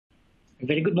A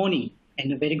very good morning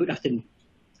and a very good afternoon.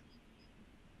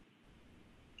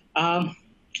 Um,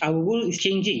 our world is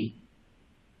changing,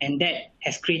 and that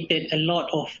has created a lot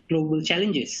of global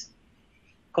challenges.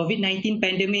 COVID-19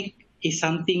 pandemic is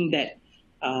something that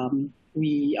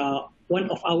we are one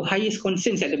of our highest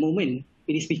concerns at the moment.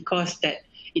 It is because that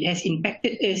it has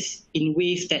impacted us in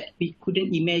ways that we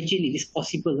couldn't imagine it is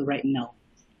possible right now.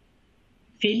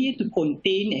 Failure to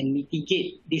contain and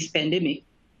mitigate this pandemic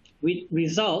will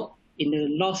result in the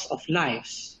loss of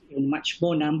lives in much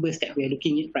more numbers that we are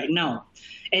looking at right now.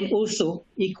 And also,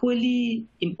 equally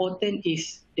important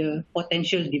is the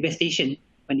potential devastation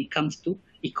when it comes to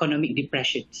economic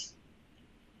depressions.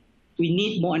 We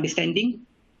need more understanding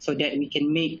so that we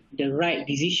can make the right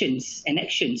decisions and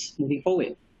actions moving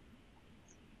forward.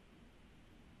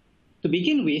 To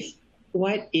begin with,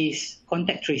 what is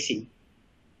contact tracing?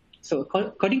 So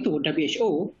according to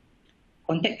WHO,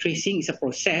 contact tracing is a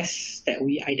process that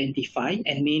we identify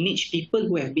and manage people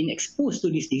who have been exposed to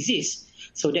this disease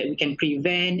so that we can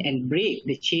prevent and break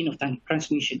the chain of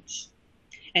transmissions.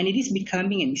 And it is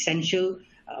becoming an essential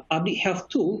public health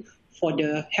tool for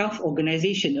the health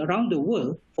organization around the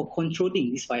world for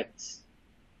controlling this virus.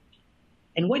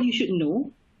 And what you should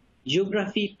know,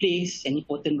 geography plays an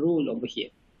important role over here.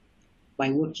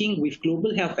 By working with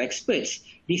global health experts,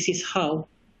 this is how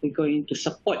we're going to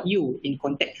support you in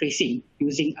contact tracing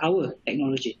using our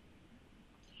technology.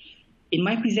 In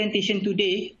my presentation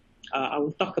today, I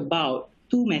will talk about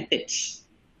two methods,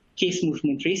 case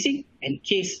movement tracing and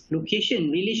case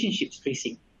location relationships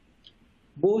tracing.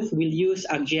 Both will use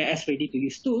ArcGIS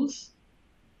ready-to-use tools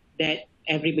that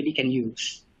everybody can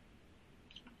use.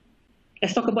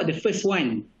 Let's talk about the first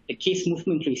one, the case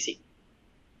movement tracing.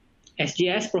 As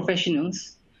GIS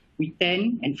professionals, we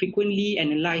tend and frequently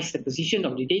analyze the position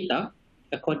of the data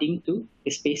according to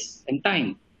the space and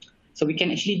time. So we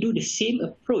can actually do the same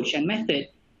approach and method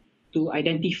to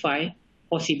identify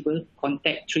possible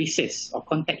contact traces or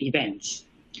contact events.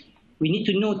 We need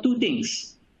to know two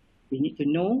things. We need to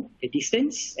know the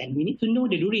distance and we need to know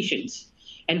the durations.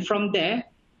 And from there,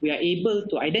 we are able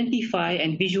to identify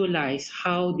and visualize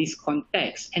how these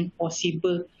contacts and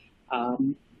possible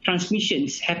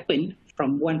transmissions happen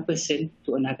from one person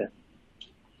to another.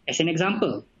 As an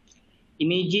example,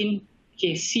 imagine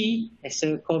case C as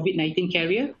a COVID-19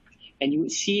 carrier, and you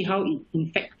would see how it's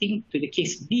infecting to the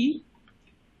case B,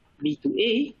 B to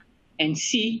A, and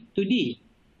C to D.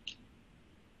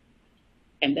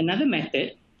 And another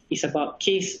method is about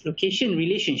case location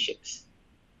relationships.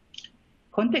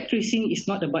 Contact tracing is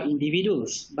not about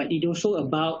individuals, but it's also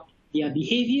about their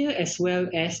behavior as well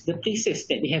as the places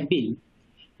that they have been.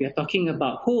 We are talking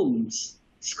about homes,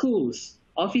 schools,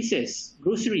 offices,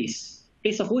 groceries,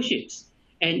 place of worships,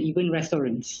 and even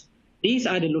restaurants. These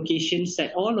are the locations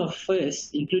that all of us,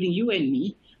 including you and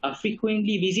me, are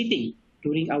frequently visiting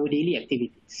during our daily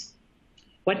activities.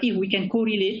 What if we can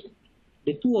correlate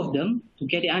the two of them to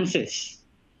get the answers?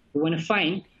 We want to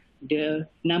find the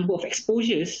number of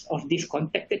exposures of these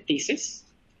contacted cases.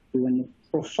 We want to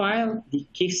profile the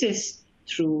cases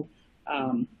through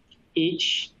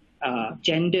age,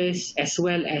 genders, as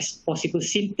well as possible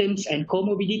symptoms and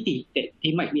comorbidity that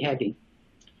they might be having.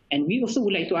 And we also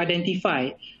would like to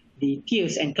identify the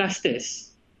tiers and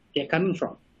clusters they're coming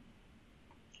from.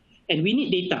 And we need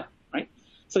data, right?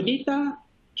 So data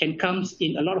can come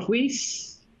in a lot of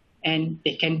ways, and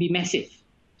they can be massive.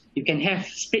 You can have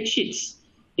spreadsheets,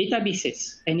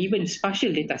 databases, and even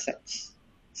spatial data sets,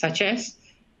 such as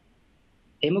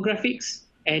demographics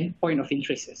and point of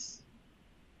interests.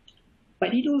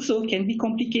 But it also can be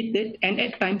complicated and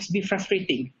at times be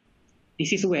frustrating.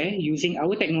 This is where, using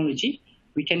our technology,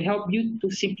 we can help you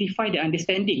to simplify the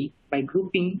understanding by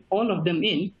grouping all of them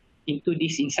into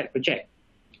this Insight project.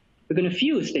 We're going to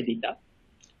fuse the data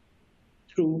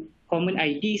through common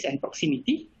IDs and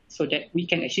proximity so that we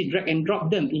can actually drag and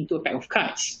drop them into a pack of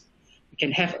cards. We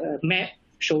can have a map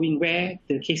showing where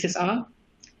the cases are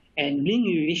and link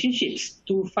relationships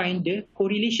to find the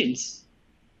correlations.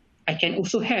 I can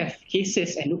also have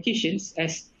cases and locations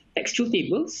as textual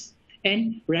tables,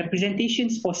 and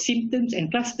representations for symptoms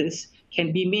and clusters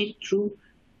can be made through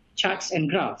charts and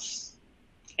graphs.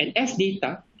 And as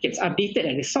data gets updated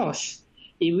at the source,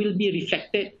 it will be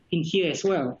reflected in here as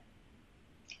well.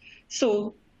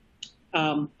 So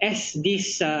as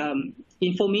these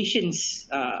informations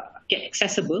get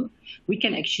accessible, we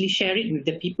can actually share it with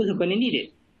the people who are going to need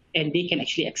it. And they can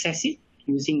actually access it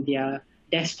using their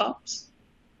desktops,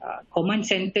 command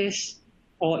centers,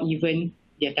 or even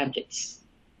their tablets.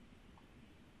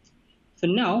 So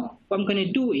now what I'm going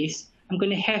to do is I'm going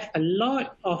to have a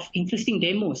lot of interesting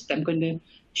demos that I'm going to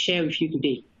share with you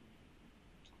today.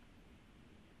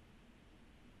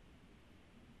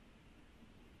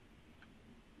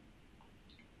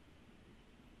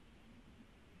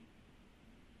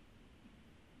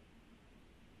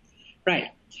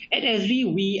 Right. At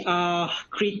Esri, we are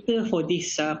creator for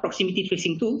these proximity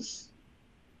tracing tools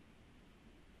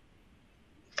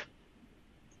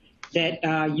that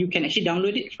you can actually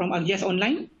download it from ArcGIS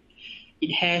online.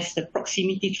 It has the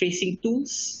proximity tracing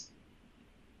tools,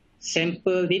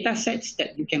 sample data sets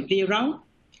that you can play around,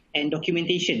 and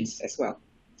documentations as well.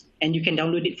 And you can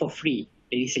download it for free,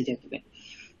 ladies and gentlemen.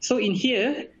 So in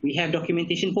here, we have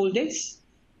documentation folders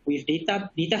with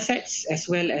data sets, as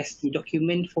well as the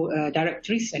document for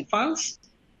directories and files,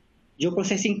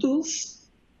 geoprocessing tools.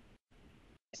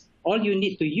 All you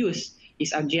need to use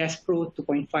is ArcGIS Pro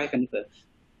 2.5 and above.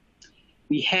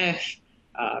 We have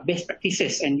best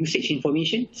practices and usage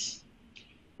information.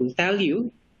 We'll tell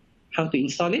you how to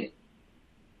install it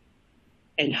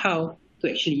and how to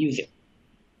actually use it.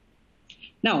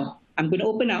 Now, I'm going to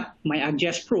open up my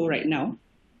ArcGIS Pro right now.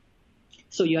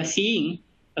 So you are seeing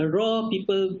a raw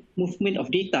people movement of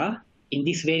data in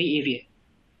this very area.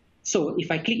 So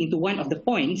if I click into one of the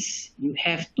points, you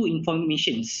have two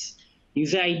informations,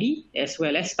 user ID as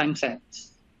well as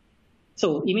timestamps.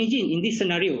 So imagine in this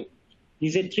scenario,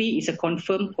 user 3 is a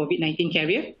confirmed COVID-19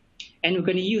 carrier, and we're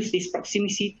going to use these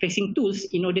proximity tracing tools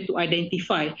in order to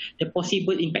identify the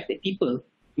possible impacted people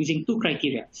using two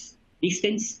criteria,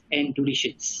 distance and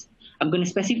durations. I'm going to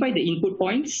specify the input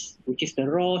points, which is the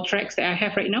raw tracks that I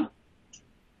have right now.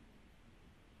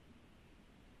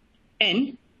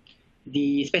 And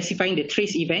specifying the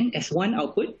trace event as one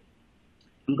output.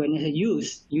 I'm going to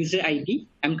use user ID.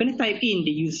 I'm going to type in the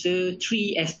user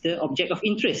 3 as the object of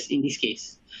interest in this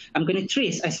case. I'm going to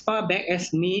trace as far back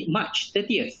as March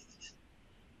 30th.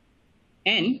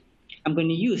 And I'm going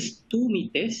to use 2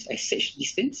 meters as search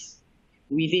distance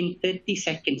within 30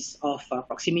 seconds of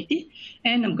proximity.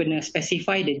 And I'm going to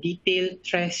specify the detailed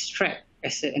trace track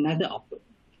as another output.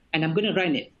 And I'm going to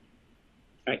run it.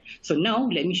 Right. So now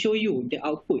let me show you the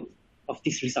output of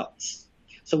these results.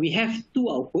 So we have two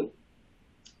outputs.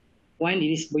 One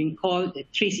is being called the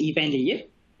trace event layer,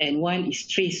 and one is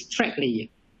trace track layer.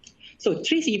 So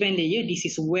trace event layer, this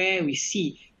is where we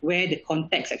see where the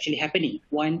contacts actually happening,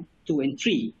 1, 2, and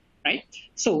 3, right?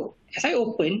 So as I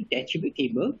open the attribute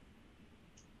table,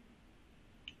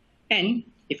 and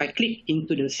if I click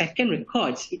into the second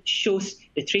records, it shows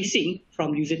the tracing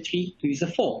from user 3 to user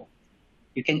 4.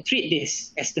 You can treat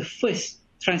this as the first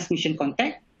transmission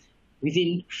contact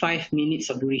within 5 minutes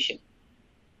of duration.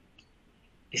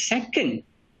 The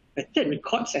third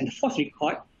records and the fourth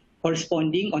record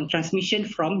corresponding on transmission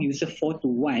from user 4 to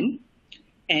 1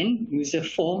 and user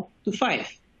 4 to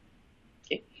 5.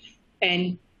 Okay.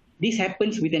 And this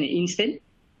happens within an instant.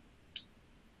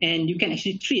 And you can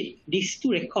actually treat these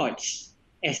two records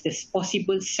as the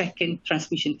possible second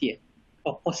transmission tier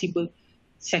or possible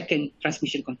second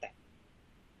transmission contact.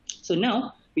 So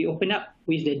now we open up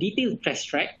with the detailed trace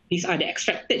track. These are the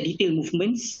extracted detailed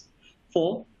movements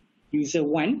for user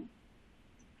 1,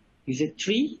 user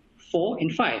 3, 4,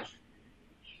 and 5.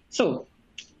 So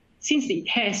since it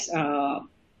has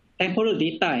temporal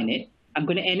data in it, I'm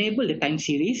going to enable the time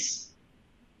series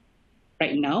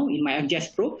right now in my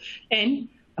ArcGIS Pro, and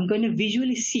I'm going to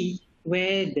visually see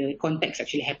where the contact's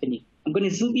actually happening. I'm going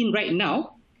to zoom in right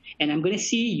now, and I'm going to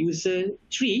see user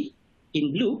 3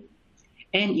 in blue,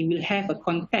 and it will have a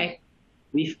contact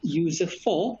with user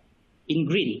 4 in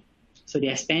green. So they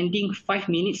are spending 5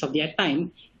 minutes of their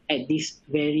time at this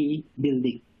very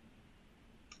building.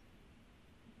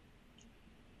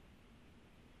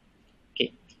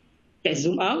 Okay, let's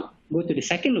zoom out, go to the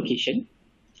second location.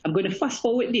 I'm going to fast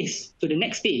forward this to the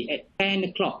next day at 10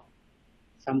 o'clock,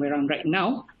 somewhere around right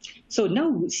now. So now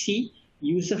we see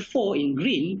user 4 in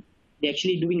green, they're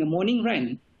actually doing a morning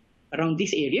run around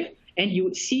this area, and you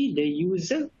would see the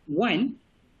user 1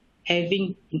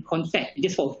 having in contact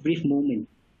just for a brief moment.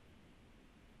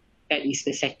 That is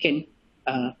the second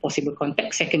possible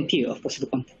contact, second tier of possible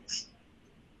contacts.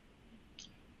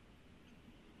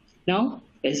 Now,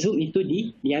 let's zoom into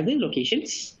the other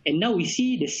locations. And now we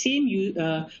see the same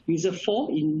user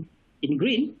 4 in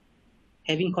green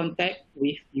having contact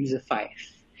with user 5.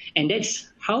 And that's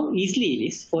how easily it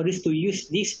is for us to use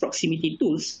these proximity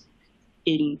tools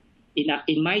in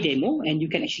my demo, and you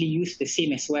can actually use the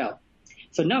same as well.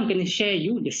 So now I'm going to share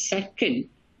you the second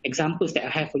examples that I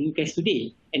have for you guys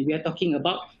today. And we are talking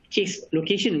about case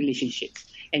location relationships.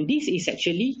 And this is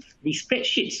actually the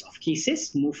spreadsheets of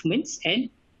cases, movements, and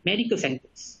medical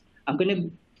centers. I'm going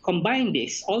to combine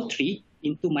this, all three,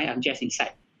 into my ArcGIS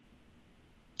Insight.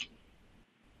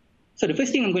 So the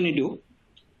first thing I'm going to do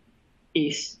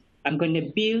is I'm going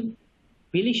to build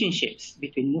relationships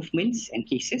between movements and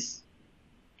cases.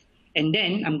 And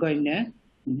then I'm going to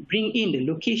bring in the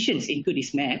locations into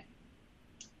this map.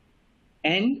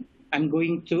 And I'm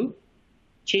going to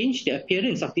change the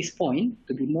appearance of this point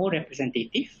to be more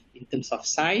representative in terms of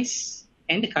size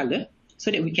and the color, so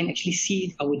that we can actually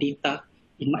see our data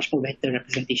in much more better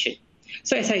representation.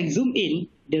 So as I zoom in,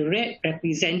 the red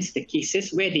represents the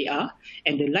cases where they are,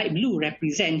 and the light blue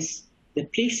represents the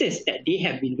places that they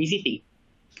have been visiting.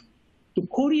 To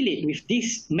correlate with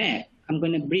this map, I'm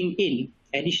going to bring in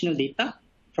additional data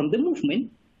from the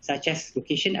movement, such as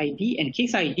location ID and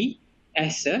case ID,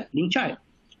 as a link chart.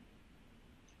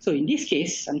 So in this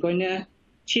case, I'm going to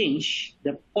change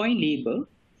the point label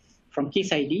from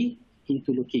case ID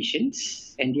into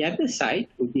locations, and the other side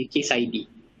will be case ID.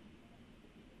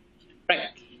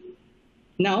 Right.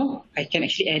 Now, I can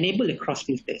actually enable the cross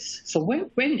filters. So when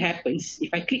it happens,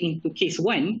 if I click into case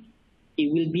 1, it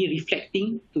will be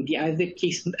reflecting to the other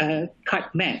case card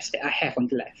maps that I have on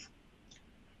the left.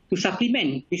 To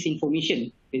supplement this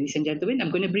information, ladies and gentlemen,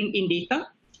 I'm going to bring in data,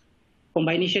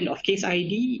 combination of case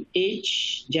ID,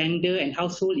 age, gender, and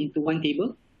household into one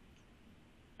table.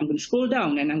 I'm going to scroll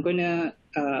down and I'm going to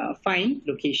find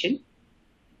location,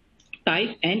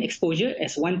 type, and exposure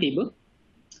as one table.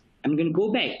 I'm going to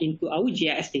go back into our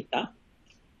GIS data.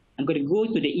 I'm going to go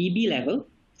to the EB level.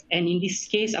 And in this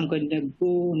case, I'm going to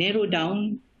go narrow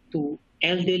down to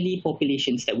elderly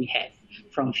populations that we have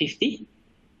from 50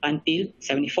 until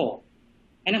 74.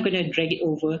 And I'm going to drag it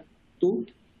over to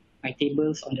my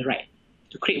tables on the right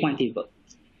to create one table.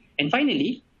 And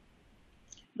finally,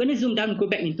 I'm going to zoom down, go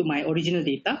back into my original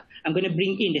data. I'm going to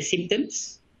bring in the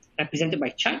symptoms represented by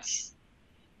charts.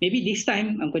 Maybe this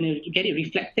time I'm going to get it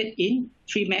reflected in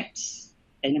 3 maps,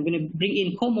 and I'm going to bring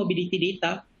in comorbidity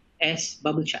data as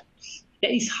bubble charts. That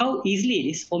is how easily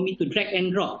it is for me to drag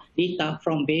and drop data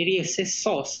from various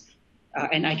sources,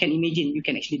 and I can imagine you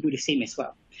can actually do the same as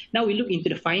well. Now we look into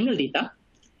the final data.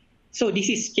 So this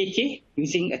is KK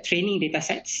using a training data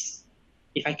sets.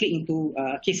 If I click into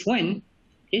case 1,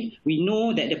 okay, we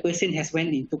know that the person has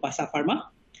went into Pasar Pharma,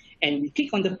 and we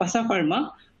click on the Pasar Pharma,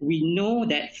 we know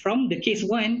that from the case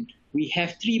 1, we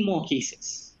have 3 more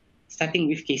cases, starting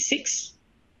with case 6,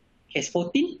 case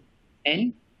 14,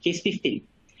 and case 15.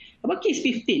 About case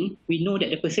 15, we know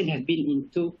that the person has been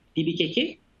into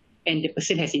DBKK, and the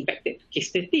person has infected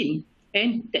case 13,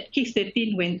 and that case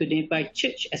 13 went to the nearby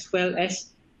church as well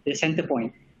as the center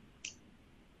point.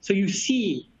 So you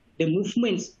see the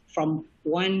movements from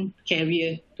one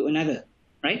carrier to another,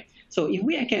 right? So if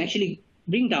I can actually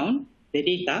bring down the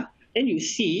data, then you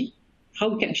see how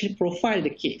we can actually profile the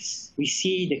case. We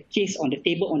see the case on the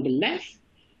table on the left,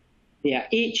 their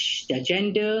age, their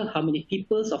gender, how many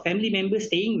people or family members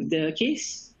staying with the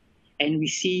case. And we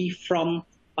see from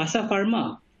Pasar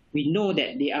Pharma, we know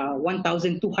that there are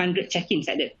 1,200 check-ins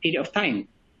at that period of time.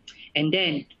 And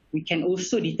then we can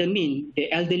also determine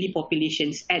the elderly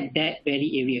populations at that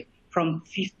very area, from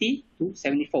 50 to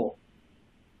 74.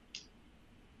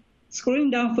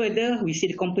 Scrolling down further, we see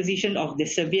the composition of the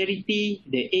severity,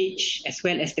 the age, as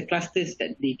well as the clusters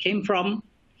that they came from,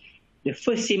 the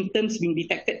first symptoms being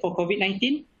detected for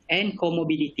COVID-19, and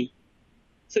comorbidity.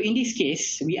 So in this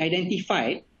case, we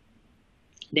identified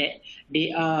that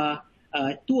there are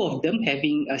 2 of them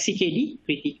having CKD,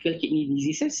 critical kidney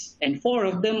diseases, and 4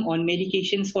 of them on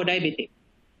medications for diabetic.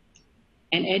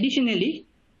 And additionally,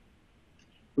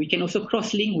 we can also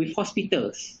cross-link with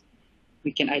hospitals.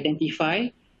 We can identify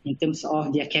in terms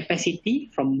of their capacity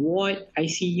from ward,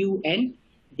 ICU, and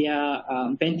their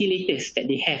ventilators that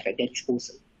they have at their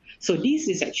disposal. So this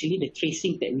is actually the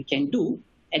tracing that we can do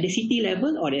at the city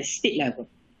level or the state level.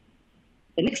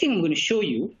 The next thing I'm going to show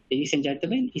you, ladies and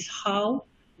gentlemen, is how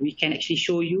we can actually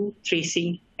show you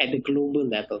tracing at the global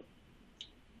level.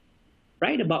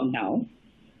 Right about now,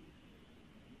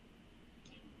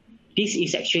 this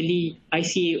is actually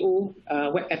ICAO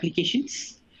web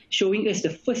applications showing us the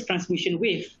first transmission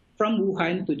wave from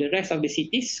Wuhan to the rest of the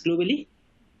cities globally.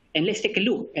 And let's take a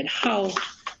look at how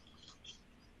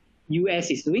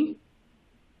US is doing,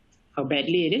 how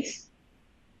badly it is.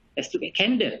 Let's look at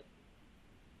Canada,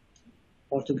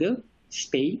 Portugal,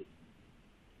 Spain,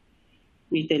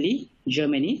 Italy,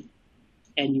 Germany,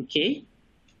 and UK.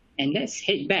 And let's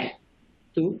head back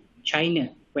to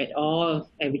China, where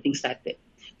everything started.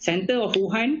 Center of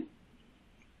Wuhan.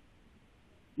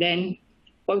 Then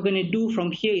what we're going to do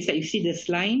from here is that you see these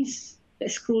lines.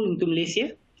 Let's scroll into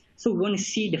Malaysia. So we want to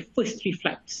see the first 3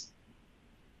 flights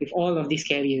with all of these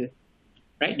carriers,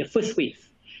 right? The first wave.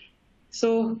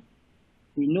 So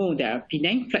we know there are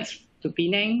Penang flights to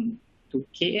Penang, to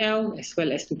KL, as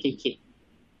well as to KK.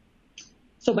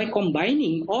 So by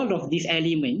combining all of these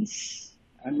elements,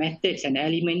 methods and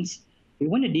elements, we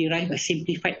want to derive a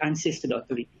simplified answers to the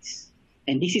authorities.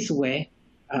 And this is where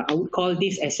I would call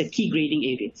this as a key grading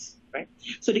areas. right?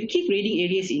 So the key grading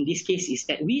areas in this case is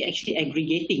that we actually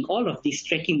aggregating all of this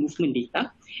tracking movement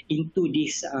data into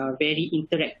these very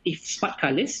interactive smart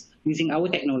colors using our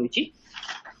technology.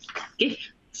 Okay,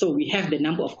 so we have the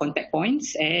number of contact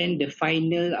points and the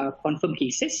final confirmed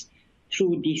cases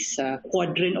through this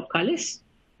quadrant of colors.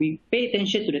 We pay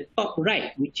attention to the top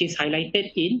right, which is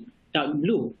highlighted in dark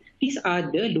blue. These are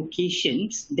the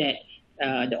locations that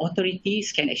the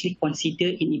authorities can actually consider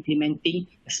in implementing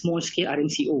a small-scale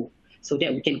RMCO so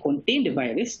that we can contain the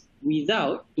virus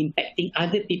without impacting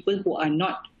other people who are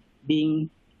not being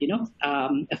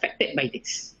affected by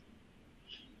this.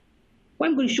 What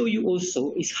I'm going to show you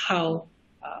also is how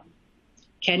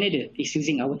Canada is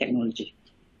using our technology.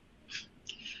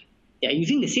 They are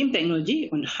using the same technology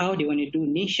on how they want to do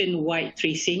nationwide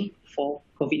tracing for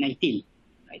COVID-19.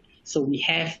 Right? So we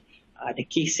have the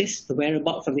cases, the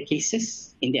whereabouts of the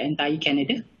cases in the entire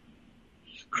Canada,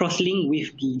 cross-link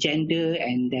with the gender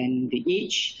and then the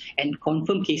age, and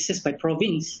confirm cases by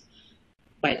province.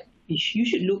 But you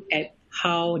should look at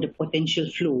how the potential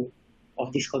flow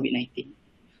of this COVID-19.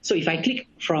 So if I click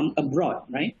from abroad,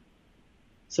 right?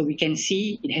 So we can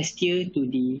see it has steered to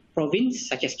the province,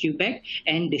 such as Quebec,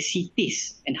 and the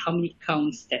cities, and how many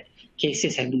counts that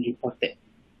cases have been reported.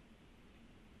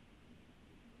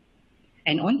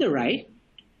 And on the right,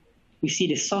 we see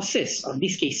the sources of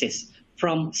these cases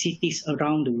from cities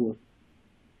around the world.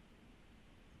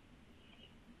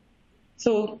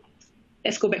 So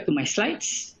let's go back to my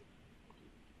slides.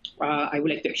 I would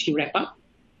like to actually wrap up.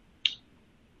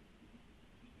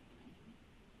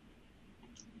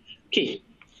 Okay,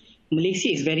 Malaysia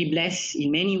is very blessed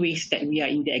in many ways that we are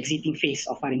in the exiting phase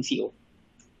of RMCO.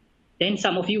 Then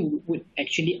some of you would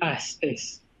actually ask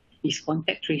us, is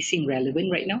contact tracing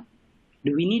relevant right now?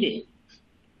 Do we need it?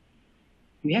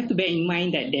 We have to bear in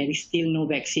mind that there is still no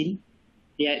vaccine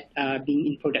yet being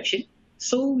in production.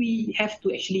 So we have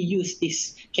to actually use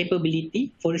this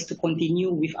capability for us to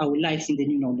continue with our lives in the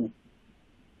new normal.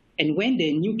 And when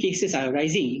the new cases are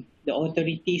rising, the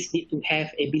authorities need to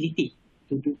have ability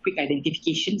to do quick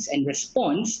identifications and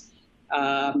response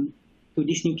to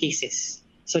these new cases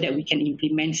so that we can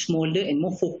implement smaller and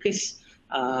more focused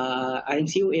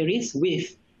RMCO areas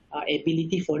with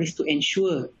ability for us to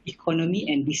ensure economy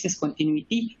and business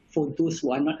continuity for those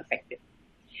who are not affected.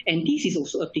 And this is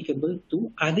also applicable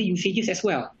to other usages as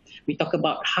well. We talk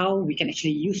about how we can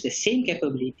actually use the same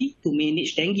capability to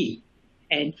manage dengue.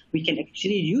 And we can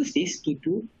actually use this to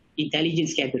do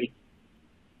intelligence gathering.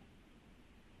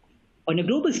 On a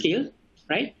global scale,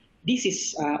 right, this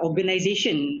is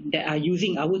organizations that are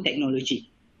using our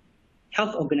technology,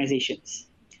 health organizations.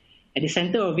 At the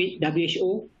center of it,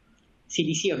 WHO,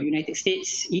 CDC of United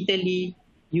States, Italy,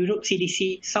 Europe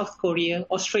CDC, South Korea,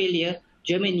 Australia,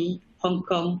 Germany, Hong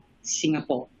Kong,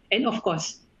 Singapore, and of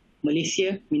course,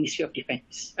 Malaysia, Ministry of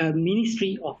Defense,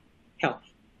 Ministry of Health.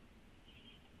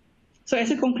 So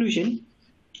as a conclusion,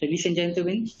 ladies and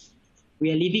gentlemen,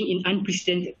 we are living in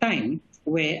unprecedented time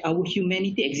where our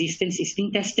humanity existence is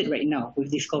being tested right now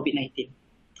with this COVID-19.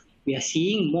 We are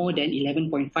seeing more than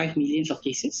 11.5 million of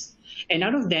cases, and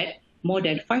out of that, more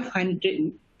than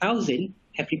 500,000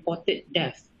 have reported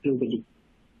death globally.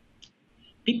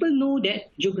 People know that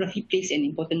geography plays an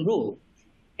important role.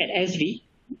 At Esri,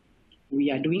 we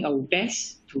are doing our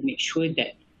best to make sure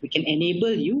that we can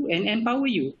enable you and empower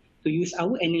you to use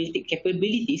our analytic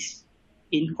capabilities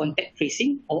in contact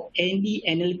tracing or any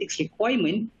analytics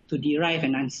requirement to derive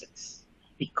an answers.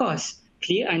 Because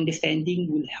clear understanding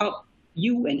will help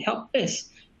you and help us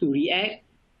to react,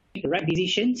 make the right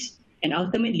decisions, and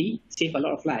ultimately save a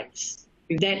lot of lives.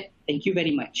 With that, thank you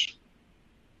very much.